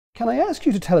Can I ask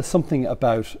you to tell us something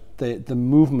about the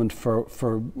movement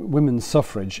for women's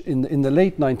suffrage in the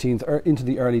late 19th or into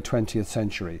the early 20th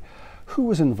century? Who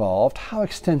was involved? How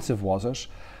extensive was it?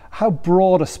 How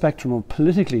broad a spectrum of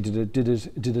politically did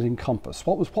it encompass?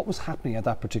 What was happening at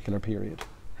that particular period?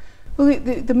 Well,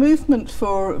 the movement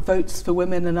for votes for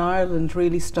women in Ireland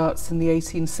really starts in the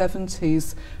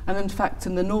 1870s, and in fact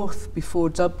in the north before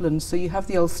Dublin. So you have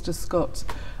the Ulster Scot,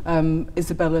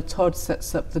 Isabella Todd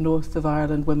sets up the North of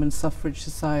Ireland Women's Suffrage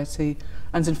Society,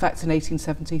 and in fact in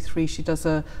 1873 she does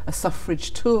a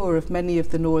suffrage tour of many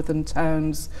of the northern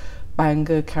towns,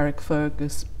 Bangor,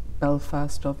 Carrickfergus,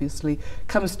 Belfast obviously,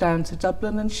 comes down to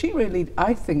Dublin, and she really,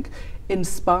 I think,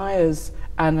 inspires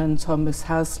Anna and Thomas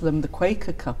Haslam, the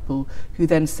Quaker couple, who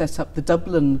then set up the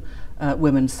Dublin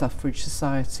Women's Suffrage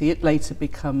Society. It later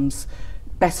becomes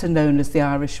better known as the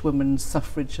Irish Women's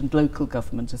Suffrage and Local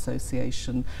Government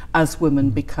Association, as women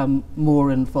become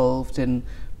more involved in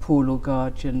poor law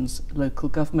guardians, local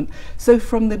government. So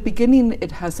from the beginning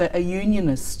it has a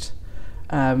unionist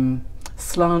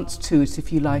slant to it,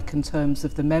 if you like, in terms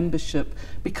of the membership,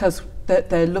 because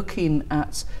they're looking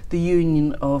at the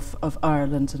union of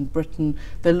Ireland and Britain.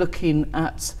 They're looking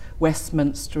at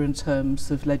Westminster in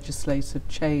terms of legislative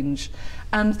change,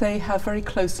 and they have very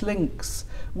close links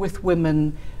with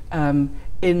women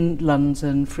in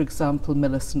London, for example,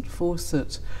 Millicent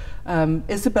Fawcett.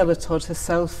 Isabella Todd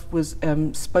herself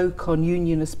spoke on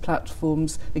unionist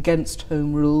platforms against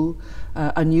Home Rule.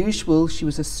 Unusual, she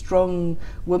was a strong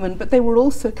woman, but they were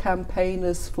also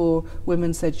campaigners for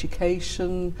women's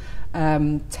education,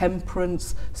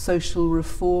 temperance, social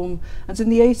reform. And in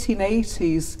the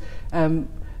 1880s,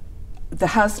 the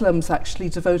Haslams actually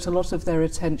devote a lot of their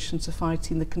attention to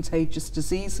fighting the Contagious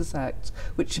Diseases Act,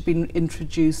 which had been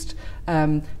introduced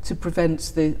to prevent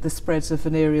the spread of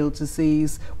venereal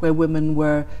disease, where women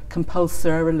were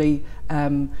compulsorily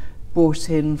brought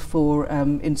in for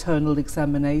internal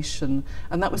examination.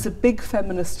 And that was a big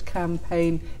feminist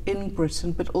campaign in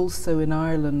Britain, but also in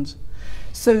Ireland.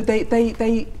 So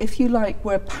they, if you like,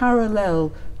 were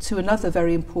parallel to another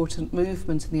very important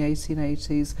movement in the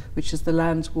 1880s, which is the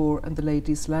Land War and the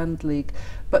Ladies' Land League,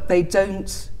 but they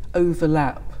don't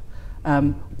overlap.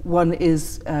 One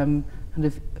is kind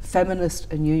of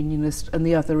feminist and unionist, and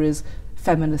the other is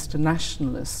feminist and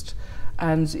nationalist.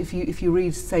 And if you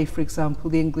read, say, for example,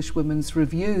 the English Women's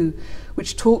Review,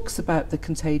 which talks about the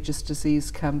contagious disease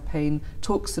campaign,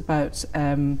 talks about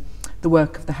the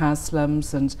work of the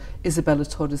Haslams, and Isabella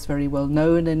Todd is very well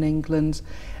known in England.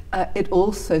 It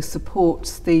also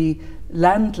supports the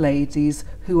landladies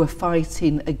who are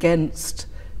fighting against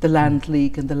the Land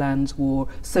League and the Land War.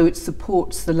 So it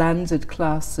supports the landed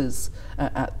classes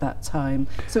at that time.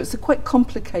 So it's a quite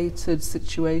complicated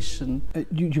situation.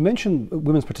 You mentioned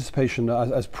women's participation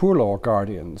as poor law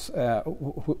guardians,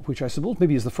 which I suppose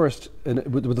maybe is the first,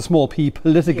 with a small p,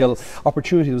 political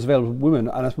opportunity that was available to women,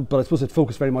 but I suppose it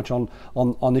focused very much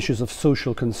on issues of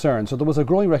social concern. So there was a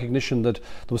growing recognition that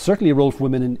there was certainly a role for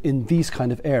women in these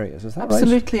kind of areas. Is that right?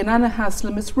 Absolutely, and Anna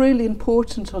Haslam is really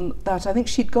important on that. I think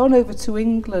she'd gone over to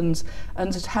England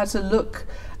and had a look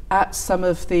at some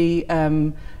of the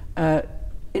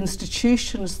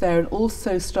institutions there, and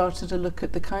also started to look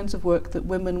at the kinds of work that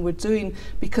women were doing,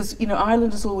 because, you know,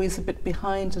 Ireland is always a bit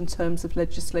behind in terms of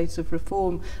legislative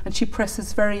reform, and she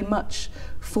presses very much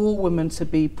for women to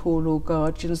be poor law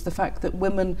guardians. The fact that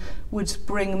women would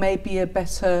bring maybe a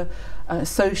better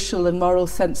social and moral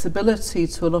sensibility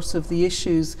to a lot of the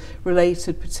issues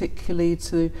related particularly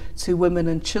to women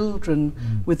and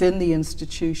children within the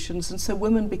institutions, and so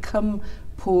women become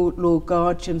poor law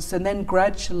guardians, and then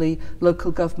gradually local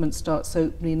government starts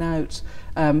opening out.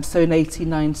 So in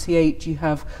 1898 you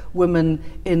have women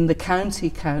in the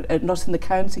county, not in the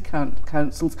county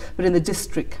councils, but in the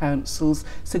district councils.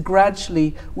 So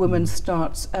gradually women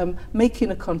start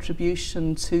making a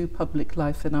contribution to public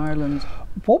life in Ireland.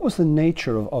 What was the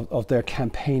nature of their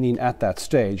campaigning at that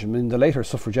stage? I mean, the later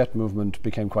suffragette movement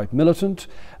became quite militant,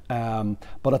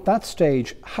 but at that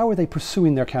stage, how were they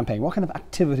pursuing their campaign? What kind of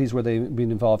activities were they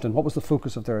being involved in? What was the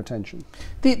focus of their attention?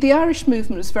 The Irish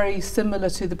movement was very similar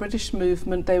to the British movement.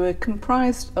 They were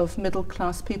comprised of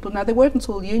middle-class people. Now, they weren't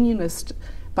all unionist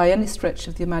by any stretch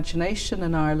of the imagination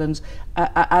in Ireland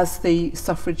as the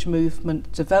suffrage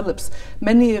movement develops.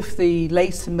 Many of the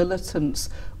later militants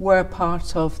were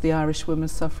part of the Irish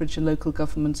Women's Suffrage and Local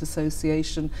Government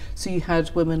Association. So you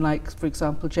had women like, for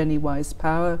example, Jenny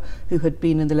Wise-Power, who had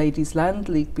been in the Ladies' Land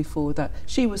League before that.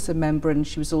 She was a member, and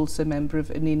she was also a member of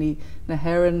Inini na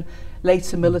hÉireann.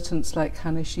 later militants like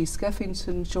Hannah She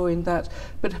Skeffington joined that.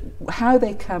 But how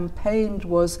they campaigned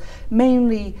was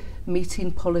mainly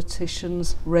meeting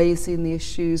politicians, raising the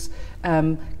issues,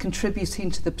 contributing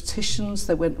to the petitions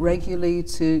that went regularly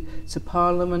to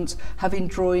Parliament, having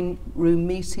drawing room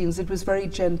meetings. It was very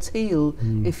genteel,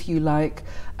 if you like.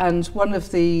 And one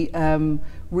of the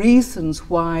reasons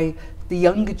why the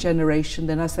younger generation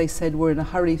then, as they said, were in a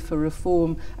hurry for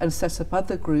reform and set up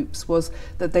other groups was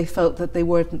that they felt that they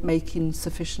weren't making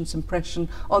sufficient impression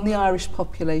on the Irish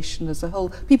population as a whole.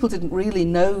 People didn't really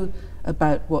know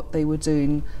about what they were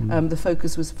doing. The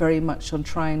focus was very much on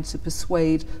trying to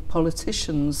persuade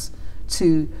politicians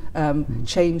to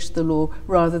change the law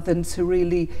rather than to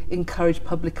really encourage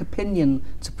public opinion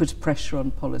to put pressure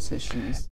on politicians.